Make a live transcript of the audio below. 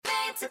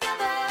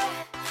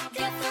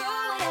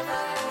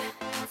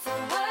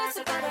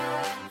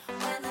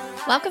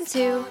Welcome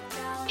to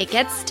It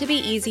Gets to Be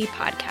Easy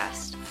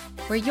podcast,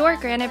 where you're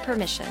granted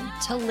permission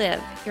to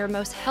live your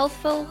most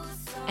healthful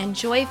and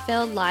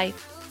joy-filled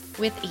life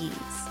with ease.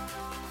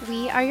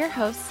 We are your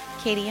hosts,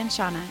 Katie and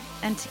Shauna,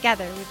 and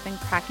together we've been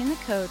cracking the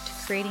code to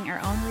creating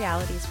our own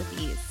realities with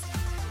ease.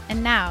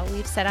 And now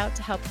we've set out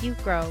to help you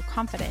grow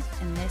confident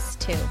in this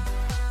too.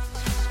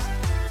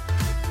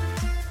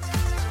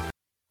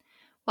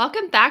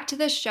 Welcome back to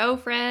the show,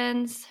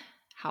 friends.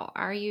 How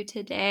are you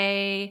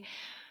today?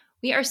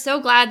 We are so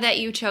glad that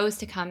you chose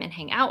to come and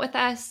hang out with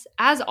us.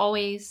 As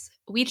always,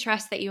 we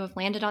trust that you have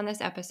landed on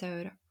this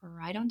episode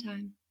right on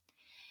time.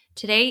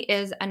 Today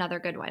is another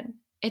good one.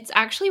 It's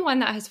actually one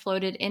that has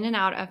floated in and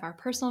out of our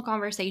personal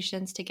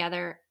conversations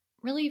together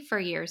really for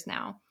years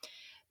now.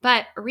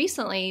 But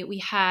recently we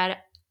had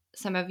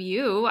some of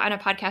you on a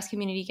podcast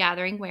community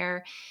gathering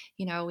where,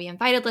 we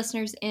invited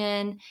listeners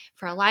in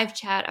for a live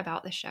chat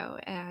about the show.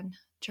 And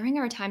during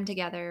our time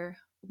together,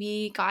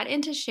 we got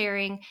into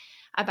sharing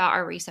about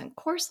our recent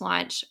course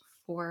launch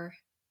for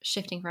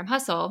Shifting from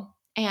Hustle.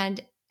 And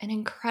an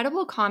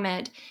incredible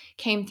comment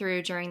came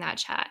through during that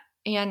chat.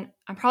 And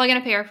I'm probably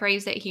going to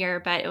paraphrase it here,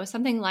 but it was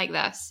something like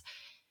this.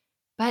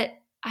 But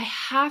I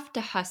have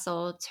to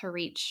hustle to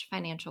reach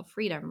financial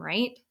freedom,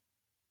 right?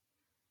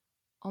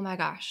 Oh my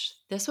gosh,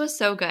 this was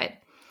so good.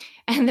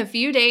 And the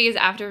few days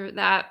after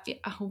that,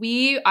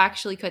 we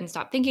actually couldn't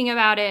stop thinking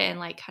about it and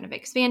kind of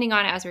expanding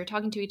on it as we were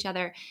talking to each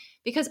other,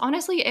 because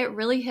honestly, it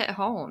really hit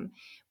home.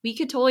 We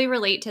could totally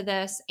relate to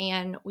this.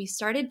 And we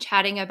started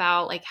chatting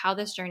about how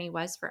this journey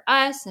was for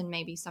us and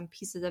maybe some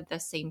pieces of the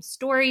same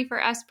story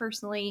for us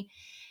personally.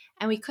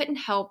 And we couldn't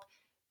help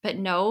but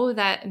know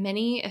that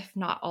many, if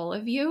not all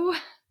of you,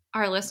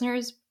 our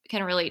listeners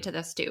can relate to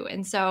this too.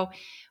 And so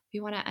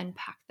we want to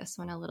unpack this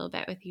one a little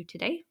bit with you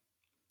today.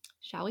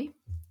 Shall we?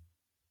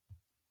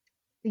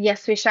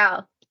 Yes, we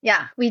shall.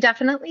 Yeah, we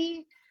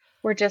definitely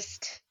were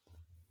just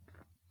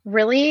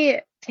really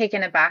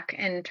taken aback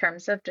in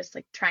terms of just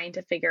trying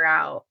to figure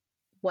out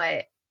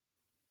what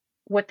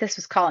this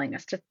was calling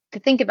us to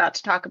think about,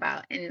 to talk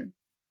about. And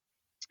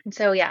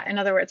so, yeah, in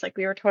other words,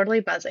 we were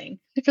totally buzzing.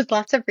 For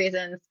lots of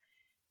reasons,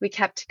 we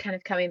kept kind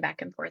of coming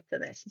back and forth to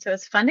this. And so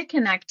it's fun to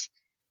connect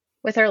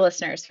with our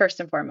listeners first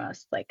and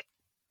foremost.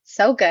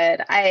 So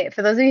good.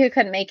 For those of you who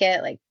couldn't make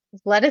it,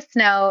 let us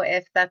know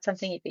if that's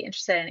something you'd be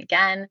interested in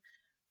again.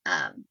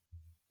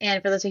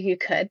 And for those of you who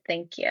could,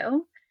 thank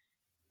you.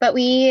 But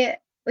we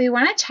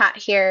want to chat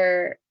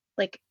here,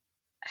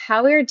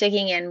 how we're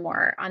digging in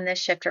more on this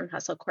Shift from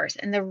Hustle course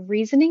and the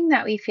reasoning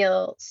that we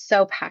feel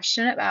so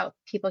passionate about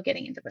people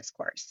getting into this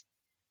course.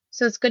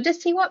 So it's good to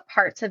see what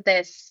parts of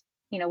this,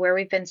 where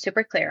we've been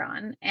super clear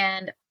on,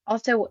 and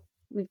also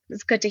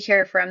it's good to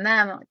hear from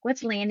them,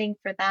 what's landing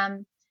for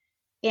them.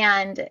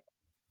 And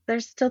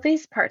there's still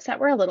these parts that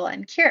were a little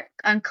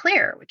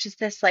unclear, which is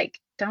this,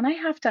 don't I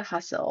have to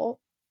hustle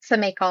to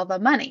make all the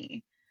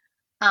money?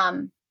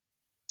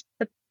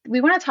 But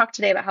we want to talk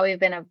today about how we've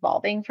been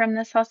evolving from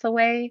this hustle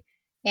way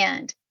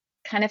and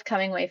kind of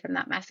coming away from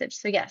that message.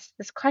 So yes,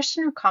 this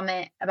question or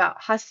comment about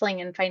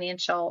hustling and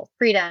financial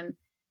freedom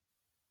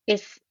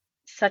is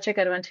such a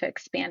good one to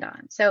expand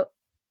on. So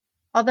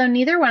although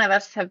neither one of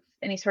us have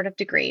any sort of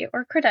degree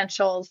or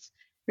credentials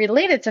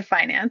related to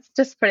finance,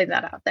 just putting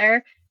that out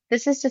there,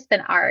 this has just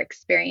been our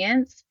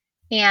experience.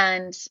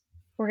 And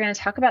we're going to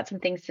talk about some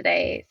things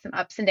today, some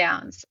ups and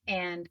downs,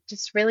 and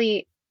just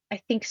really,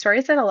 I think,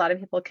 stories that a lot of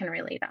people can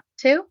relate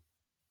to.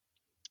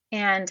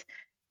 And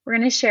we're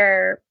going to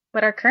share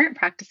what our current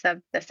practice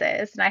of this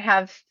is. And I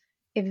have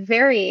a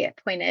very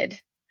pointed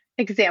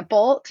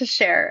example to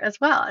share as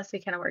well as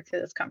we kind of work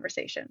through this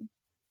conversation.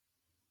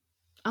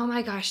 Oh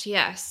my gosh,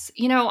 yes.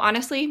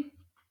 Honestly,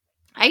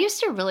 I used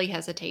to really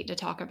hesitate to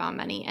talk about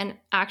money. And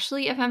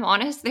actually, if I'm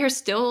honest, there's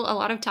still a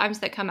lot of times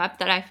that come up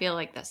that I feel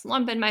this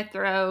lump in my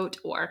throat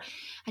or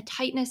a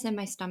tightness in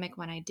my stomach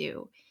when I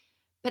do.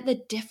 But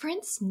the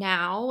difference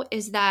now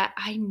is that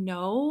I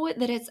know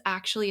that it's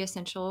actually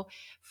essential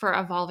for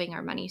evolving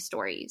our money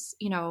stories.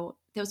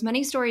 Those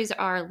money stories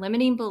are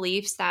limiting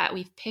beliefs that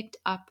we've picked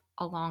up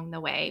along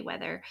the way,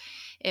 whether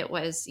it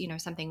was,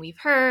 something we've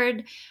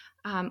heard,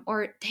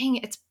 or dang,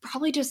 it's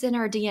probably just in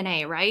our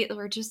DNA, right?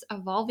 We're just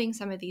evolving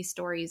some of these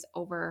stories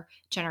over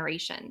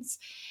generations.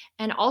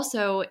 And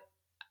also,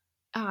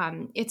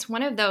 it's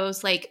one of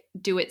those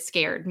do it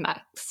scared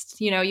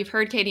must. You've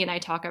heard Katie and I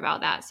talk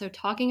about that. So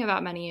talking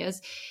about money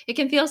it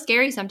can feel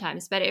scary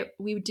sometimes, but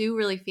we do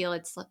really feel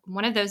it's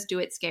one of those do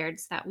it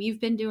scareds that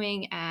we've been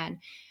doing and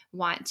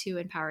want to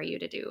empower you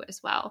to do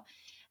as well.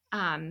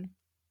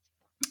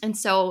 And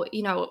so,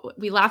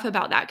 we laugh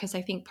about that because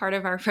I think part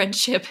of our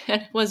friendship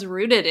was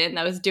rooted in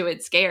those do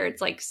it scared.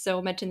 It's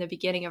so much in the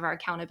beginning of our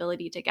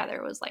accountability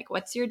together was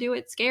what's your do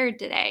it scared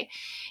today?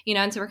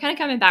 And so we're kind of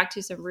coming back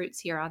to some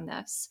roots here on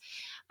this.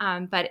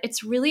 But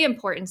it's really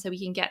important so we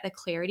can get the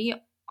clarity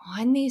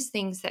on these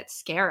things that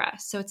scare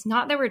us. So it's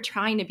not that we're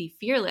trying to be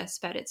fearless,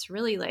 but it's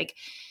really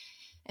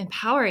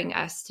empowering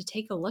us to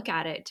take a look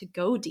at it, to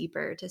go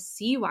deeper, to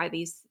see why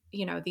these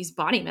these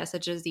body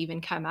messages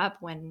even come up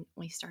when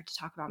we start to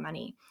talk about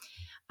money.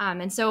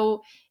 And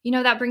so,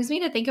 that brings me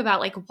to think about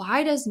like,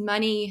 why does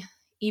money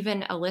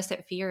even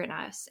elicit fear in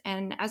us?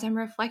 And as I'm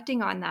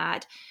reflecting on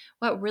that,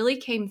 what really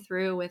came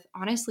through with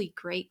honestly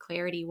great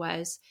clarity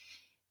was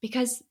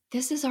because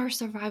this is our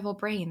survival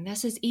brain.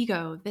 This is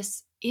ego.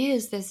 This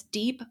is this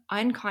deep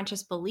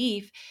unconscious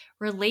belief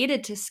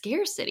related to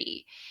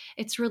scarcity.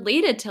 It's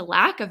related to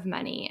lack of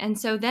money. And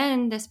so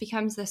then this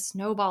becomes the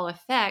snowball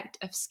effect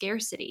of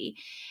scarcity.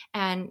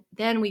 And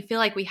then we feel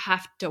like we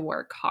have to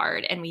work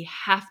hard and we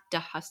have to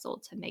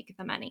hustle to make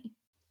the money.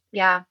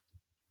 Yeah.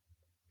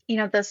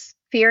 Those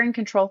fear and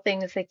control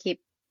things that keep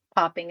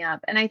popping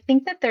up. And I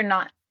think that they're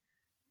not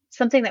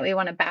something that we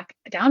want to back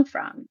down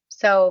from.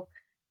 So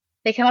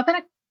they come up in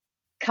a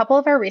couple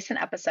of our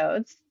recent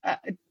episodes,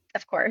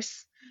 of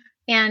course.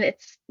 And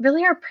it's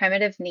really our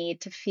primitive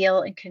need to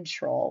feel in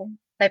control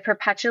by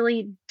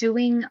perpetually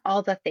doing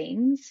all the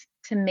things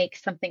to make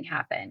something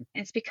happen.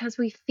 And it's because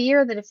we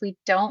fear that if we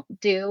don't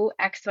do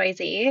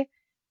XYZ,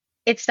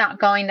 it's not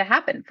going to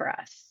happen for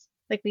us.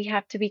 Like we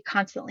have to be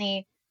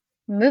constantly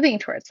moving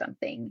towards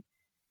something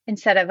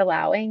instead of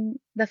allowing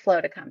the flow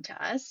to come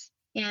to us.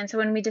 And so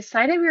when we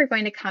decided we were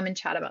going to come and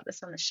chat about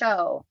this on the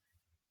show,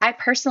 I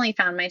personally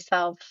found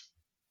myself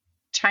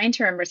trying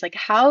to remember, it's like,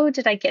 how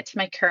did I get to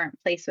my current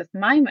place with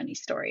my money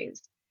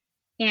stories?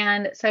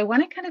 And so I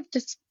want to kind of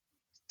just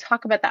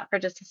talk about that for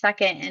just a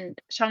second.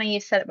 And Shauna, you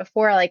said it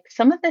before, like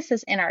some of this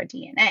is in our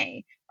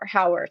DNA or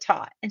how we're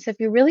taught. And so if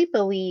you really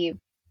believe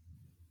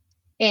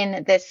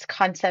in this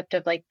concept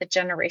of like the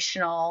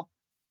generational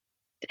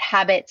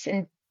habits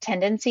and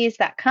tendencies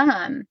that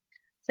come,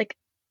 it's like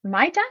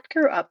my dad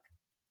grew up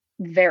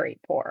very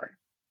poor.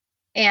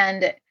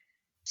 And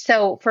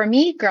so for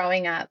me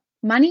growing up,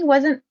 money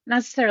wasn't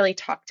necessarily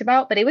talked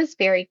about, but it was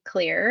very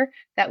clear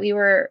that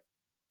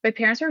my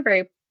parents were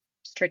very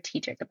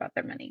strategic about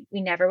their money.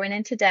 We never went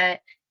into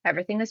debt.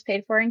 Everything was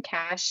paid for in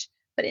cash,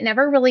 but it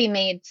never really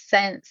made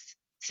sense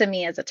to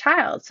me as a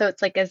child. So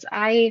it's like as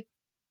I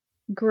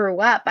grew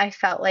up, I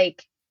felt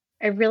like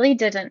I really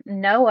didn't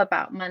know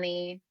about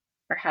money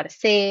or how to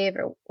save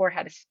or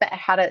how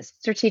to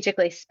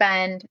strategically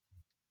spend.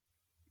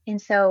 And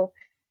so,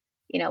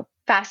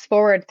 fast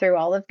forward through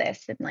all of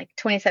this in like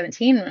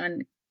 2017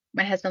 when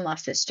my husband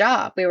lost his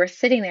job, we were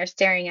sitting there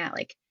staring at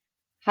like,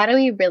 how do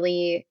we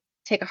really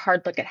take a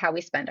hard look at how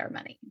we spend our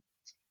money?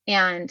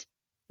 And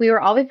we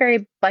were always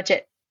very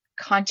budget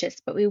conscious,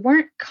 but we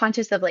weren't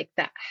conscious of like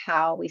that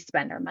how we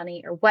spend our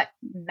money or what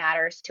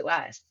matters to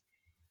us.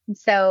 And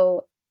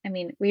so, I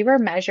mean, we were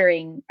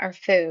measuring our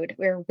food,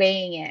 we were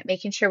weighing it,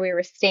 making sure we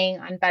were staying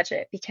on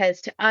budget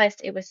because to us,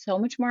 it was so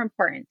much more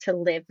important to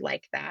live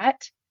like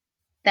that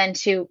than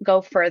to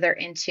go further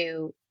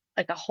into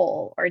like a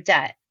hole or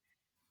debt.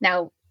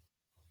 Now,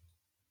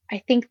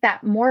 I think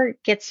that more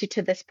gets you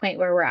to this point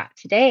where we're at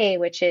today,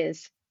 which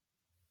is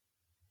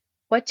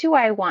what do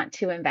I want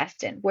to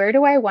invest in? Where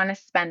do I want to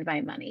spend my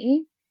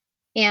money?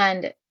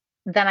 And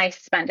then I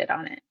spend it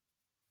on it.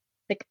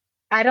 Like,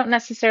 I don't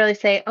necessarily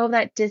say, oh,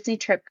 that Disney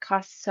trip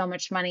costs so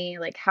much money.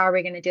 Like, how are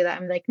we going to do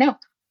that? I'm like, no,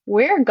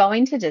 we're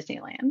going to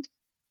Disneyland.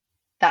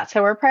 That's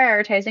how we're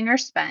prioritizing our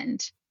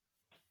spend.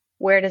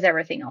 Where does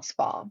everything else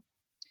fall?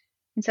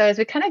 And so as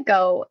we kind of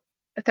go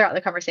throughout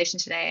the conversation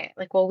today,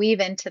 like we'll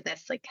weave into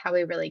this, like how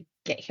we really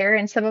get here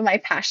and some of my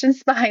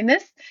passions behind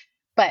this.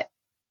 But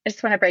I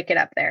just want to break it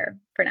up there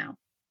for now.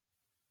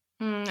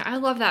 I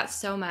love that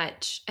so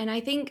much. And I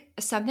think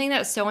something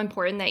that's so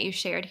important that you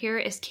shared here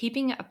is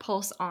keeping a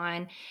pulse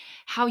on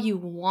how you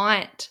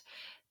want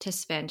to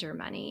spend your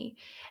money.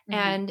 Mm-hmm.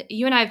 And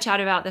you and I have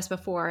chatted about this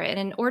before. And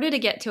in order to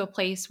get to a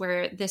place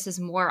where this is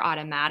more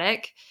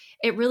automatic,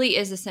 it really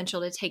is essential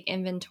to take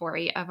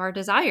inventory of our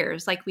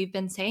desires, like we've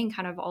been saying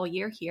kind of all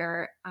year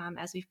here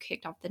as we've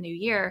kicked off the new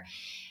year.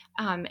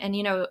 And,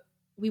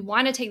 we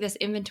want to take this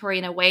inventory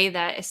in a way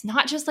that it's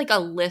not just like a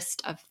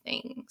list of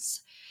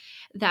things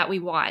that we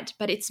want,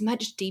 but it's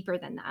much deeper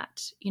than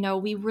that.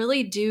 We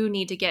really do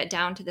need to get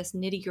down to this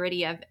nitty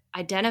gritty of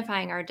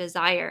identifying our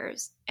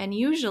desires. And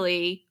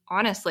usually,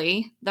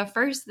 honestly, the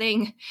first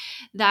thing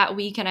that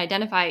we can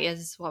identify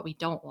is what we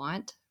don't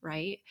want,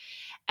 right?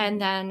 And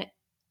then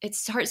it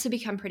starts to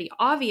become pretty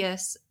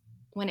obvious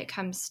when it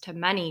comes to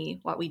money,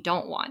 what we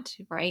don't want,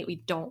 right? We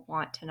don't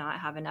want to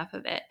not have enough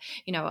of it.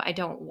 I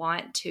don't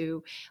want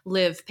to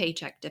live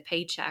paycheck to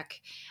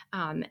paycheck.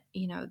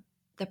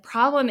 The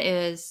problem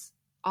is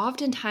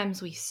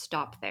oftentimes we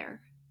stop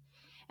there.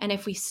 And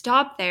if we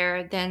stop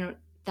there, then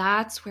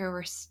that's where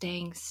we're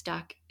staying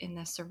stuck in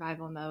the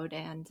survival mode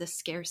and the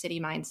scarcity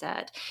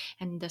mindset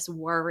and this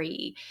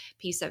worry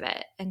piece of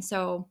it. And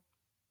so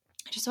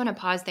I just want to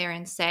pause there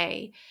and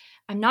say,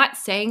 I'm not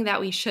saying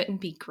that we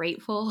shouldn't be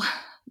grateful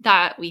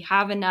that we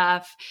have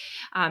enough,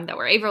 that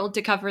we're able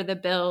to cover the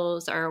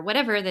bills or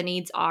whatever the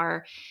needs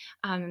are.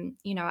 I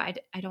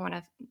don't want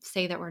to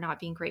say that we're not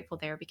being grateful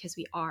there because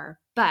we are,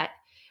 but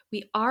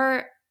we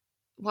are.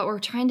 What we're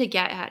trying to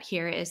get at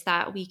here is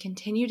that we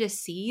continue to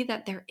see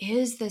that there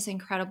is this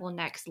incredible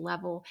next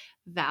level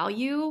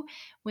value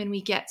when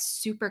we get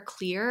super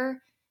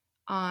clear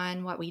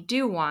on what we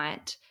do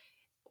want,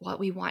 what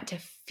we want to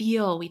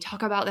feel. We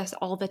talk about this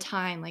all the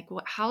time. Like,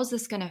 how's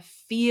this going to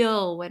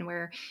feel when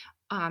we're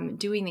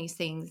doing these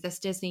things? This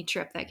Disney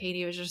trip that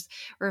Katie was just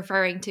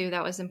referring to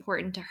that was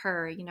important to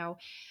her,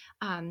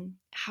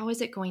 how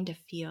is it going to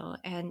feel?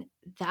 And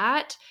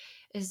that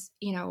is,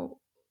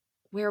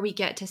 where we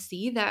get to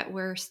see that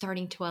we're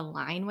starting to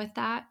align with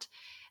that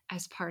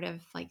as part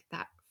of like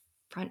that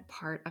front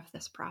part of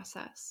this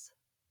process.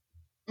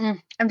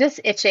 I'm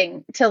just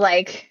itching to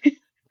like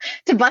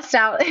to bust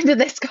out into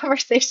this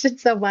conversation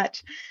so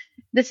much.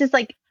 This is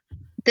like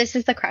this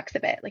is the crux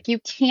of it. Like you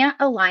can't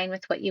align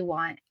with what you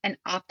want and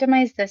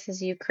optimize this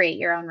as you create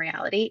your own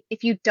reality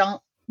if you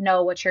don't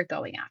know what you're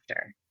going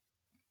after.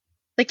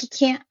 Like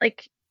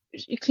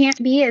you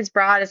can't be as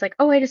broad as like,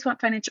 oh, I just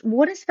want financial.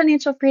 What does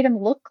financial freedom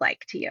look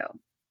like to you?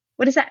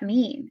 What does that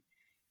mean?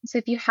 So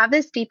if you have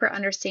this deeper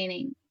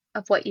understanding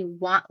of what you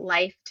want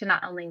life to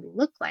not only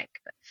look like,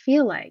 but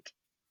feel like,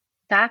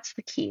 that's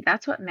the key.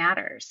 That's what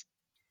matters.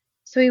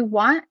 So we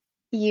want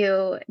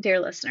you, dear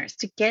listeners,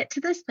 to get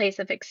to this place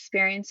of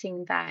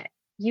experiencing that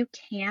you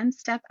can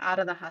step out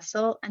of the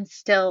hustle and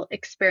still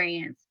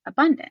experience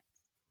abundance.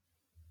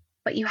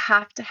 But you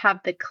have to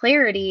have the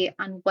clarity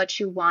on what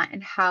you want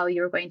and how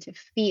you're going to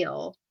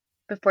feel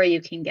before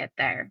you can get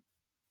there.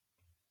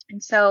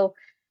 And so,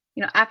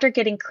 after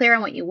getting clear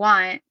on what you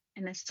want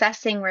and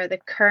assessing where the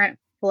current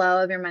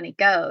flow of your money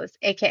goes,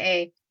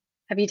 aka,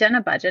 have you done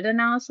a budget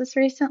analysis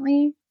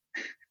recently?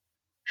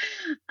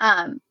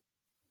 Um,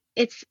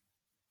 it's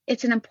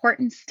it's an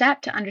important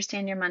step to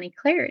understand your money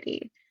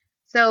clarity.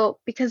 So,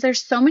 because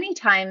there's so many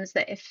times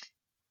that if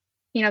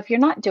you're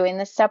not doing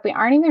this step, we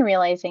aren't even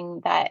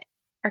realizing that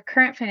our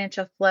current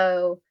financial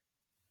flow,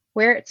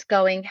 where it's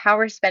going, how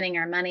we're spending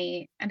our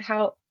money, and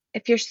how,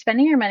 if you're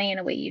spending your money in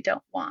a way you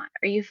don't want,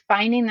 are you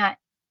finding that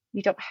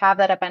you don't have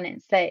that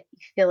abundance that you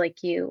feel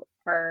like you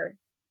are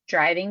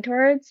driving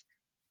towards?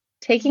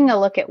 Taking a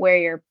look at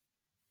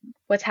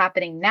what's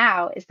happening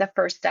now is the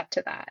first step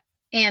to that.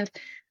 And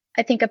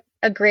I think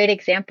a great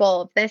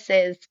example of this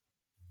is,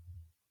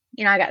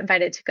 I got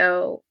invited to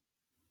go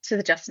to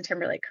the Justin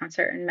Timberlake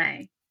concert in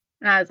May.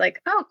 And I was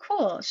like, oh,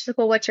 cool. She's like,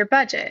 well, what's your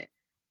budget?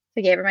 So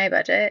I gave her my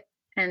budget.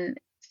 And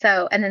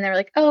then they were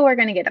like, oh, we're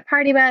going to get a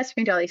party bus.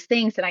 We're going to do all these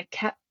things. And I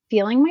kept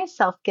feeling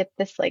myself get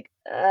this like,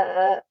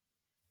 I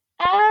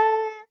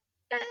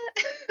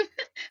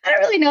don't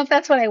really know if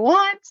that's what I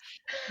want.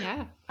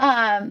 Yeah.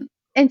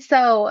 And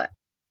so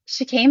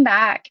she came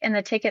back and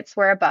the tickets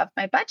were above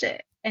my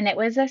budget. And it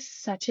was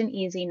such an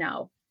easy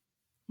no.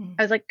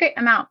 I was like, great,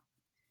 I'm out.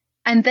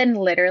 And then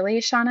literally,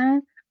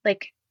 Shauna,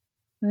 like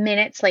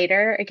minutes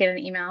later, I get an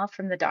email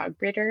from the dog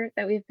breeder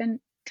that we've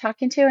been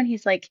talking to. And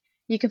he's like,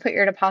 you can put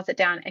your deposit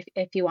down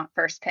if you want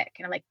first pick.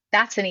 And I'm like,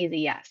 that's an easy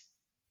yes.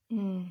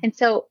 And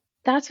so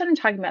that's what I'm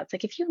talking about. It's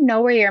like, if you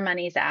know where your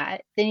money's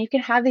at, then you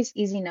can have these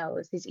easy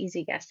no's, these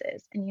easy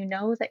guesses. And you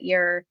know that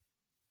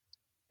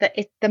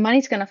the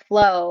money's going to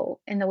flow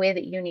in the way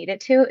that you need it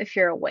to if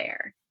you're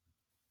aware.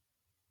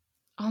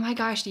 Oh my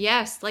gosh,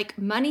 yes. Like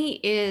money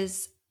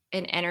is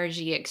an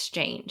energy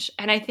exchange.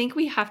 And I think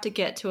we have to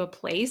get to a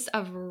place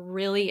of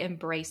really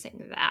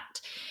embracing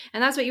that.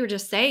 And that's what you were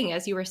just saying.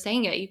 As you were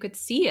saying it, you could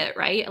see it,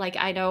 right? Like,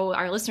 I know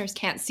our listeners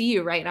can't see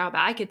you right now,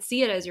 but I could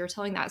see it as you were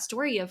telling that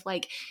story of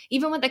like,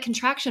 even what the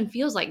contraction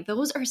feels like,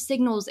 those are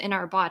signals in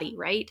our body,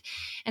 right?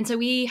 And so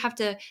we have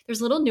to,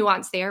 there's a little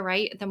nuance there,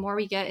 right? The more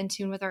we get in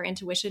tune with our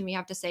intuition, we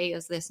have to say,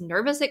 is this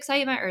nervous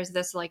excitement or is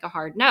this like a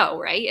hard no,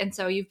 right? And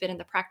so you've been in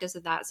the practice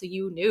of that. So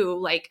you knew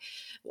like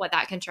what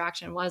that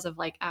contraction was of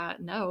like,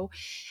 no.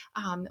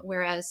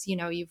 Whereas,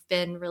 you've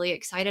been really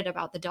excited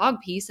about the dog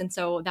piece. And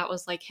so that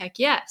was like, heck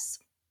yes.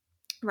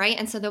 Right.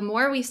 And so the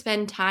more we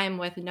spend time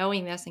with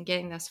knowing this and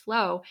getting this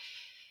flow,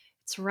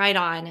 it's right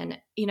on. And,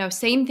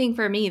 same thing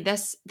for me,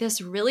 this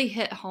really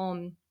hit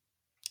home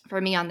for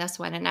me on this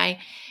one. And I,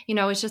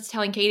 was just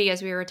telling Katie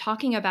as we were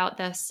talking about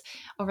this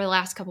over the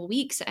last couple of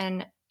weeks.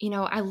 And,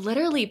 I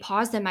literally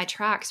paused in my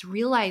tracks,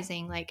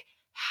 realizing like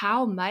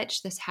how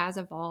much this has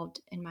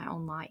evolved in my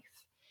own life.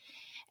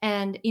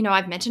 And,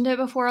 I've mentioned it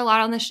before a lot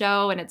on the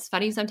show, and it's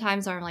funny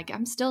sometimes I'm like,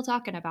 I'm still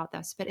talking about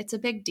this, but it's a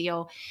big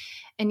deal.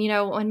 And,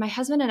 when my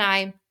husband and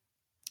I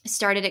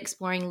started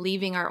exploring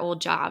leaving our old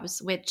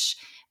jobs, which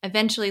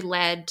eventually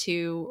led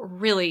to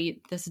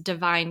really this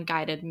divine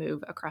guided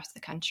move across the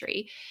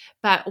country.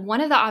 But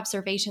one of the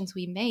observations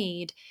we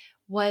made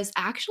was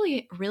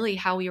actually really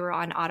how we were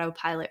on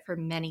autopilot for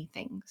many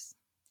things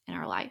in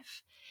our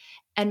life.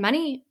 And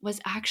money was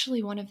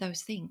actually one of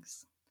those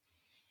things.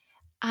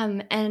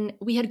 And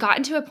we had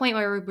gotten to a point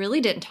where we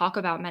really didn't talk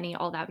about money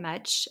all that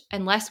much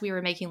unless we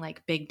were making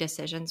like big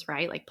decisions,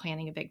 right? Like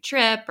planning a big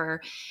trip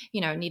or,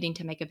 needing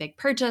to make a big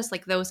purchase,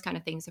 like those kind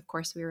of things. Of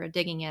course, we were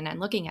digging in and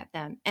looking at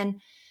them.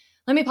 And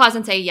let me pause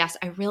and say, yes,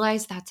 I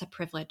realize that's a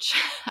privilege.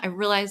 I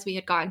realized we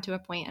had gotten to a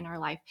point in our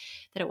life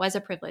that it was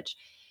a privilege,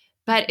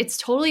 but it's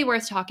totally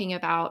worth talking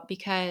about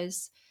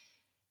because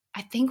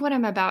I think what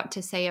I'm about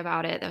to say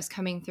about it that was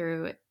coming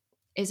through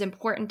is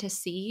important to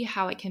see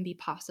how it can be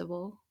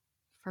possible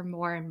for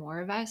more and more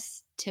of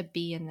us to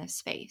be in this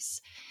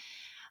space.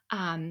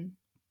 Um,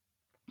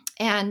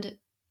 and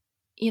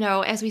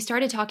as we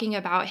started talking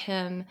about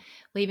him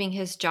leaving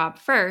his job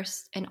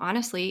first, and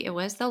honestly, it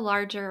was the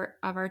larger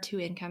of our two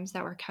incomes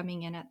that were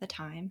coming in at the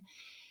time.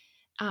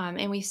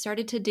 And we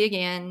started to dig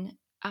in.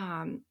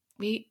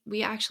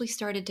 We actually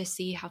started to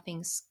see how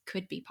things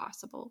could be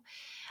possible.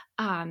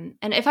 And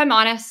if I'm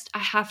honest, I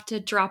have to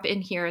drop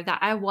in here that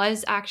I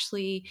was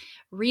actually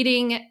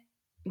reading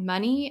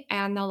Money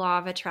and the Law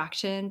of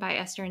Attraction by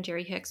Esther and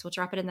Jerry Hicks. We'll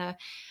drop it in the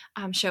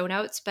show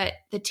notes. But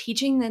the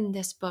teaching in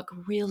this book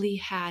really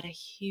had a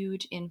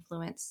huge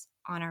influence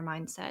on our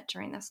mindset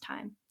during this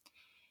time.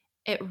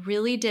 It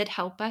really did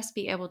help us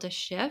be able to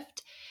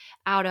shift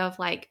out of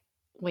like,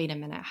 wait a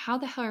minute, how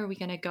the hell are we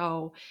going to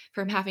go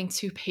from having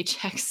two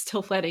paychecks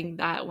to letting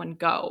that one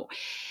go?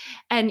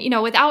 And,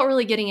 without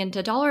really getting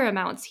into dollar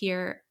amounts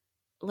here,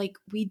 like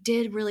we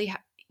did really,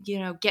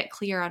 get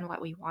clear on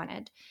what we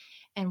wanted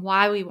and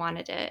why we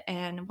wanted it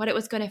and what it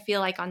was going to feel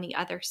like on the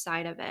other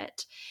side of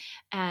it.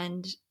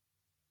 And,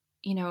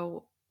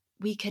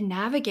 we can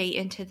navigate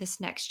into this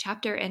next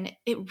chapter, and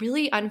it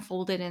really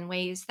unfolded in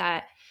ways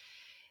that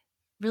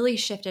really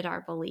shifted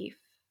our belief.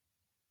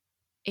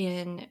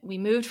 And we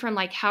moved from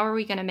like, how are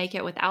we going to make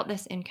it without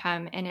this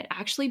income? And it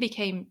actually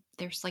became,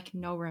 there's like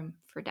no room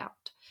for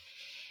doubt.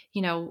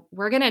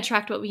 We're going to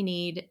attract what we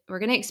need. We're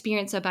going to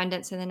experience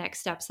abundance in the next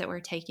steps that we're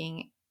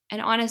taking.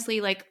 And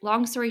honestly, like,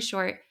 long story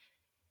short,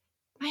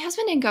 my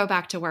husband didn't go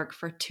back to work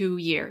for 2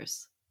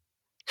 years.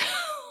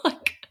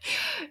 Like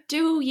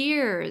 2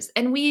 years.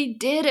 And we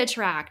did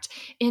attract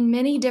in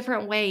many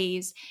different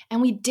ways.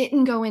 And we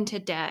didn't go into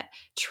debt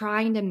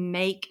trying to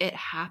make it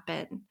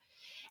happen.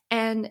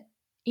 And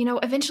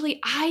eventually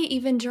I,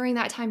 even during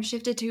that time,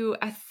 shifted to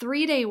a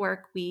 3-day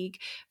work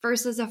week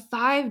versus a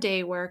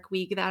 5-day work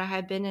week that I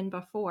had been in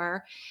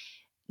before,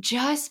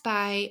 just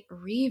by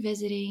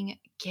revisiting,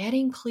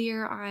 getting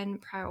clear on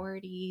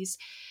priorities,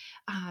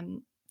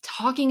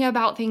 talking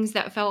about things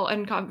that felt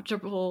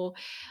uncomfortable,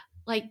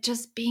 like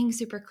just being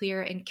super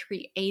clear and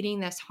creating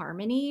this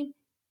harmony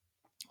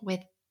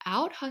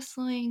without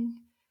hustling,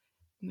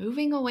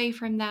 moving away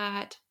from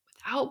that,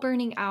 without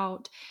burning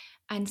out.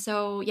 And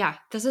so, yeah,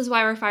 this is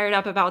why we're fired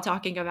up about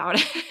talking about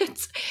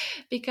it.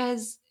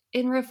 Because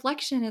in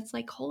reflection, it's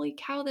like, holy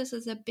cow, this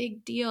is a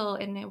big deal.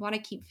 And I want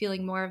to keep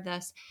feeling more of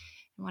this.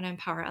 I want to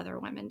empower other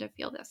women to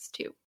feel this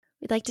too.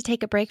 We'd like to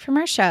take a break from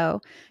our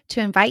show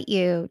to invite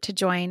you to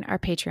join our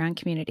Patreon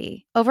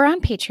community. Over on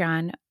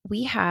Patreon,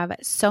 we have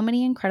so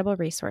many incredible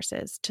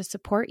resources to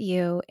support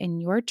you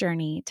in your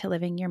journey to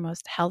living your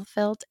most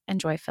health-filled and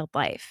joy-filled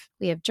life.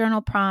 We have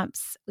journal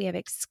prompts, we have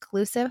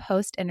exclusive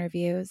host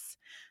interviews,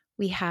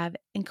 we have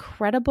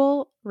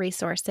incredible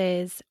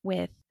resources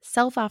with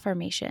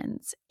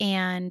self-affirmations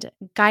and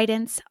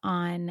guidance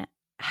on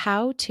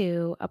how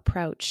to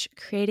approach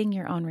creating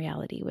your own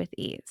reality with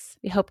ease.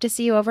 We hope to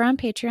see you over on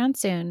Patreon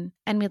soon,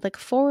 and we look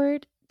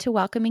forward to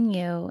welcoming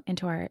you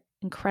into our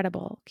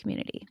incredible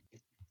community.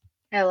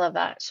 I love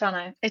that,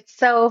 Shauna. It's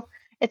so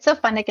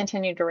fun to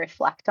continue to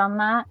reflect on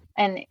that,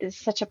 and it's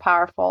such a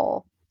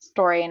powerful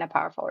story and a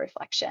powerful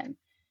reflection.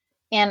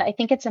 And I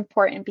think it's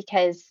important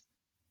because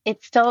it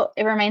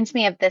reminds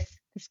me of this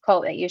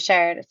quote that you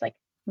shared. It's like,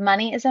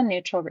 money is a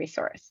neutral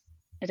resource.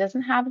 It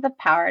doesn't have the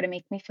power to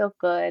make me feel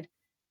good,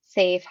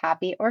 safe,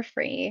 happy, or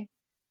free.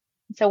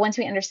 So once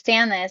we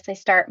understand this, I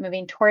start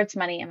moving towards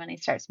money and money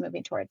starts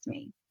moving towards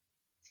me.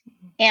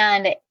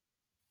 And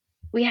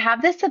we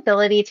have this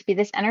ability to be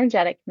this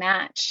energetic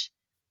match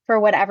for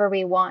whatever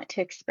we want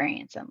to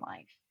experience in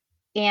life.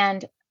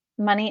 And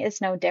money is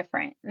no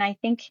different. And I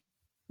think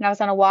when I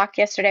was on a walk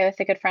yesterday with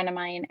a good friend of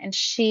mine, and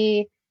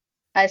she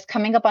is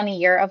coming up on a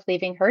year of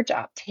leaving her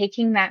job,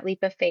 taking that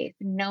leap of faith,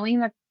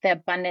 knowing that the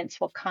abundance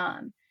will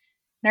come.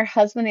 And her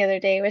husband the other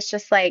day was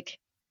just like,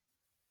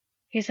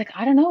 he's like,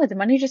 I don't know, the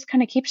money just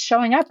kind of keeps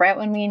showing up right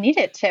when we need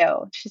it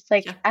to. She's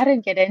like, Yeah. I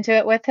didn't get into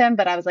it with him,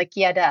 but I was like,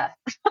 yeah, duh.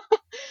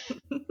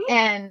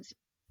 And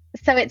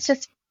so it's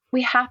just,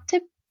 we have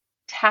to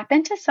tap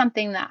into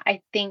something that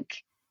I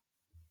think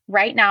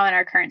right now in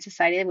our current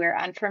society we're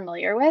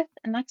unfamiliar with,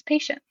 and that's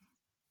patience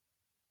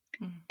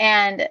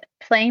and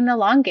playing the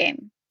long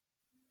game.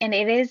 And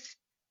it is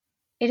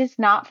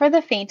not for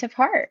the faint of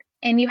heart.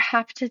 And you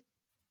have to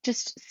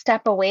just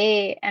step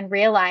away and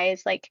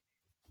realize, like,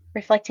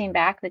 reflecting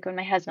back, like when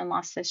my husband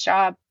lost his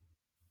job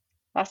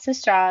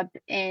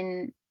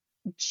in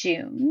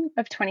June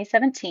of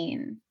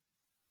 2017,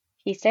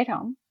 he stayed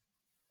home.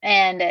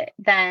 And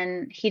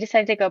then he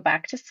decided to go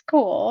back to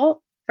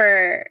school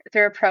through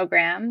a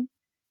program.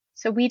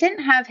 So we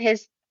didn't have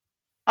his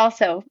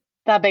also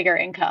the bigger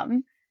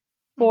income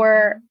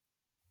for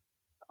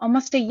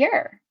almost a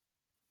year.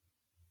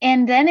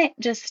 And then it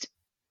just,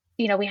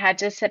 we had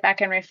to sit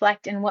back and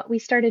reflect. And what we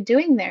started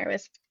doing there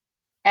was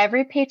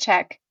every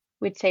paycheck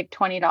we'd save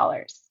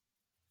 $20.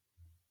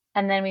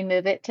 And then we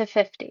move it to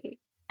 50.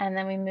 And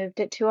then we moved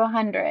it to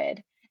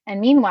 100.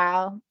 And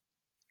meanwhile,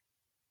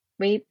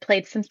 we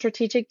played some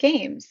strategic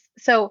games.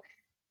 So,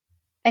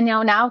 and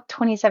now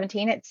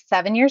 2017, it's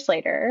 7 years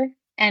later,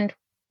 and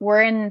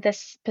we're in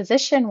this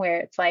position where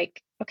it's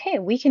like, okay,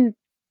 we can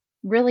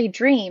really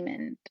dream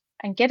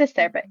and get us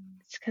there, but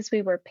it's because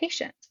we were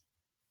patient.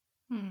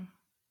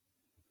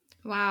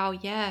 Wow,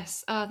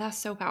 yes. Oh, that's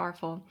so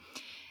powerful.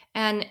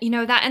 And,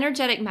 that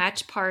energetic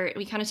match part,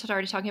 we kind of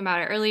started talking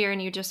about it earlier,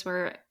 and you just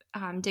were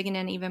digging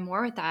in even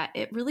more with that.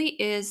 It really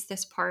is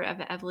this part of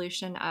the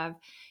evolution of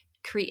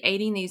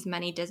creating these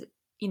many,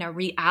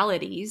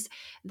 realities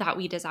that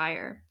we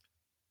desire.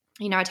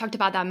 I talked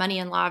about that Money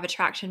and Law of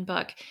Attraction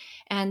book,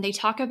 and they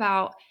talk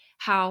about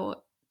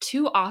how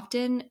too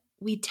often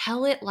we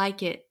tell it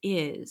like it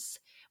is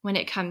when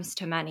it comes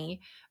to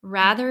money,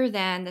 rather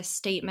than the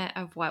statement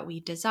of what we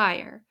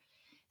desire.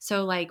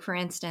 So, like, for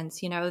instance,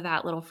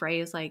 that little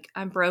phrase, like,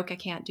 I'm broke, I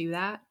can't do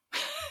that.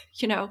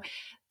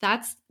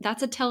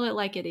 That's a tell it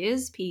like it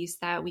is piece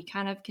that we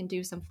kind of can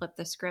do some flip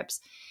the scripts.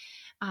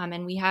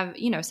 And we have,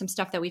 some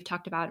stuff that we've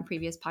talked about in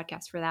previous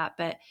podcasts for that.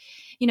 But,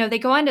 they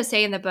go on to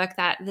say in the book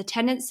that the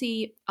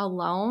tendency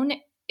alone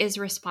is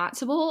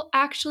responsible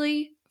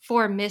actually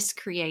for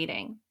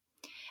miscreating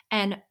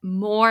and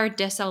more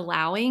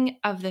disallowing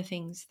of the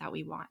things that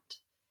we want.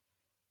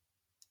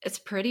 It's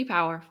pretty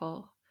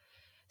powerful.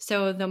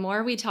 So the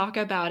more we talk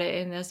about it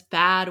in this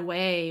bad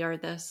way or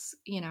this,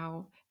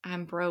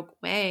 I'm broke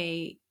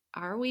way,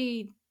 are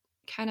we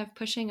kind of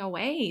pushing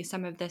away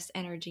some of this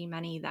energy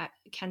money that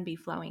can be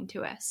flowing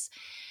to us?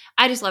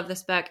 I just love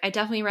this book. I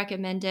definitely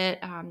recommend it.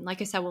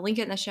 Like I said, we'll link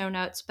it in the show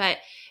notes, but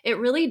it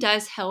really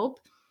does help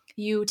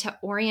you to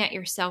orient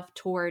yourself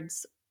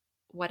towards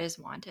what is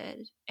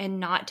wanted and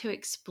not to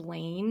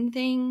explain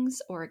things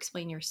or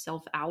explain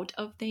yourself out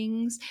of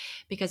things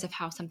because of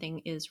how something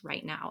is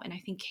right now. And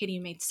I think Katie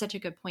made such a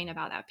good point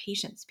about that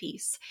patience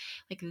piece.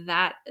 Like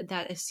that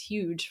is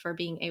huge for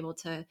being able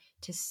to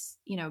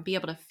be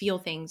able to feel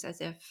things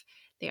as if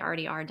they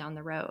already are down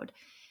the road.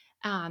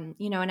 And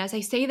as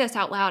I say this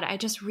out loud, I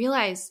just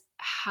realize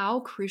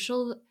how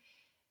crucial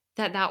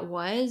that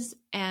was,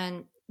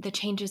 and the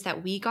changes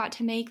that we got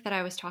to make that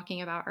I was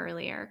talking about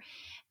earlier.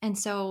 And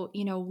so,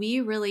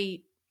 we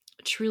really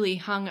truly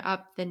hung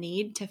up the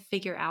need to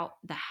figure out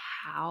the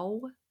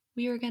how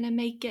we were going to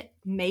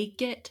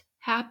make it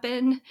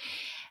happen,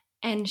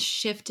 and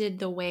shifted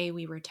the way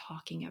we were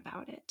talking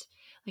about it.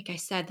 Like I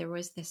said, there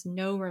was this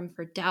no room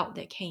for doubt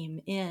that came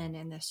in,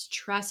 and this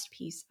trust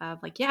piece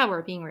of like, yeah,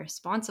 we're being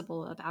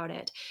responsible about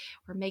it.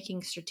 We're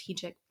making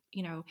strategic,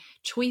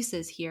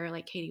 choices here,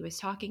 like Katie was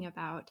talking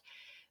about.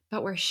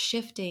 But we're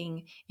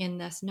shifting in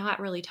this, not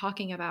really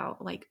talking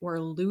about like we're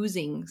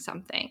losing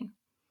something.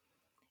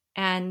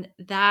 And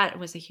that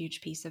was a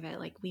huge piece of it.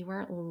 Like we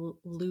weren't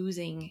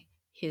losing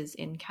his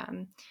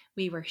income.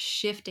 We were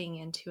shifting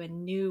into a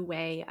new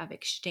way of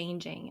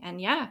exchanging.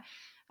 And yeah,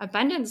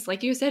 abundance,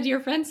 like you said,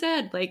 your friend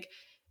said, like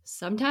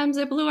sometimes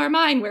it blew our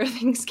mind where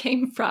things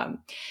came from.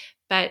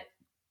 But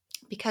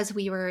because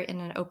we were in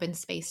an open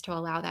space to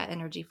allow that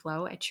energy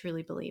flow, I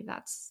truly believe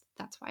that's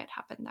why it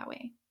happened that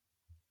way.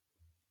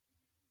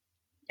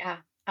 Yeah,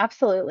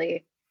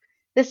 absolutely.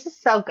 This is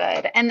so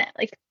good. And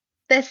like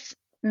this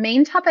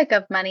main topic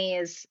of money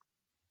is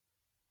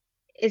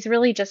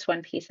really just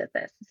one piece of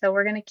this. So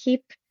we're going to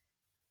keep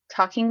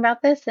talking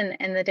about this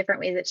and the different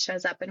ways it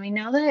shows up. And we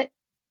know that,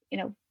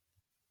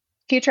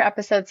 future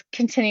episodes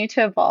continue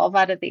to evolve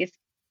out of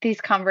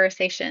these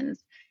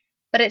conversations.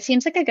 But it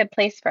seems like a good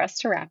place for us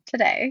to wrap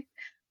today.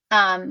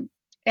 And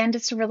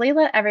just to really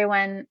let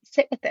everyone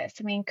sit with this.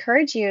 And we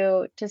encourage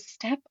you to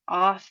step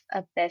off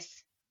of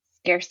this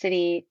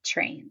scarcity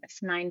train,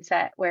 this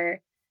mindset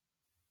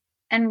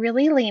and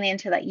really lean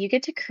into that. You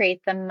get to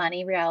create the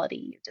money reality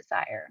you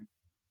desire.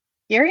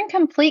 You're in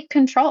complete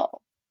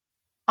control,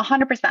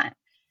 100%.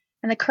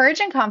 And the courage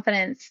and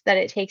confidence that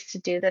it takes to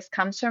do this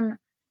comes from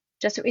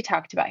just what we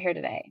talked about here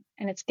today.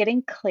 And it's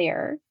getting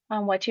clear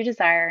on what you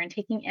desire and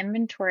taking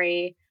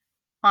inventory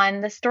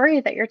on the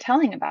story that you're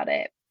telling about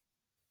it.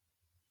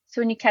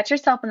 So when you catch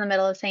yourself in the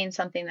middle of saying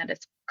something that is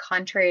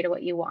contrary to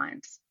what you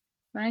want,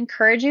 I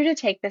encourage you to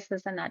take this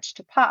as a nudge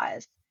to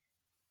pause.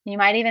 You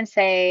might even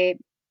say,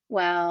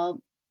 well,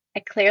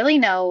 I clearly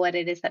know what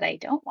it is that I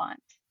don't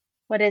want.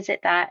 What is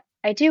it that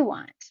I do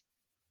want?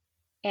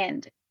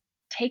 And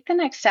take the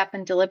next step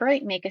and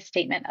deliberately make a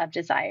statement of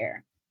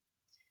desire.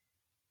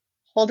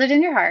 Hold it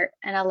in your heart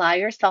and allow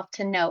yourself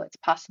to know it's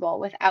possible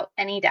without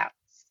any doubts.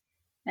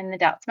 And the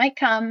doubts might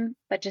come,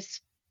 but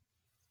just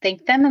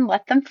think them and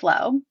let them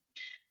flow.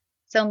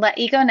 So let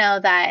ego know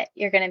that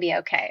you're going to be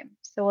okay.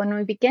 So when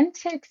we begin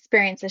to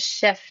experience a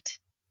shift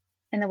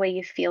in the way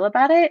you feel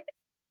about it,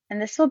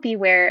 and this will be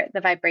where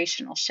the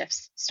vibrational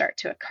shifts start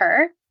to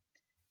occur.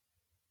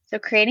 So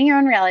creating your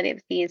own reality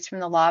with ease from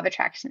the law of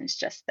attraction is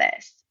just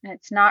this. And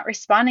it's not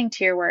responding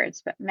to your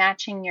words, but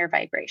matching your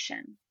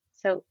vibration.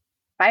 So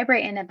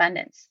vibrate in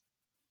abundance.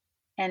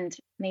 And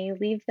may you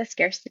leave the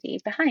scarcity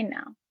behind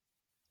now.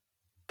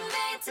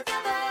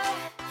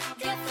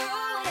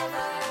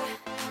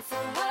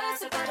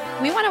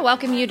 We want to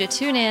welcome you to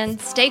tune in,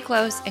 stay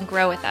close, and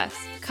grow with us.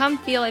 Come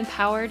feel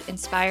empowered,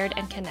 inspired,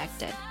 and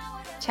connected.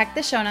 Check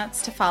the show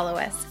notes to follow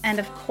us. And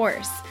of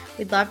course,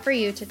 we'd love for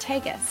you to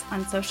tag us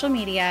on social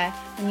media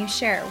when you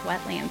share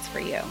what lands for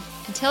you.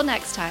 Until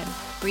next time,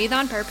 breathe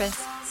on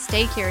purpose,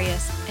 stay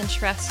curious, and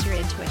trust your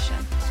intuition.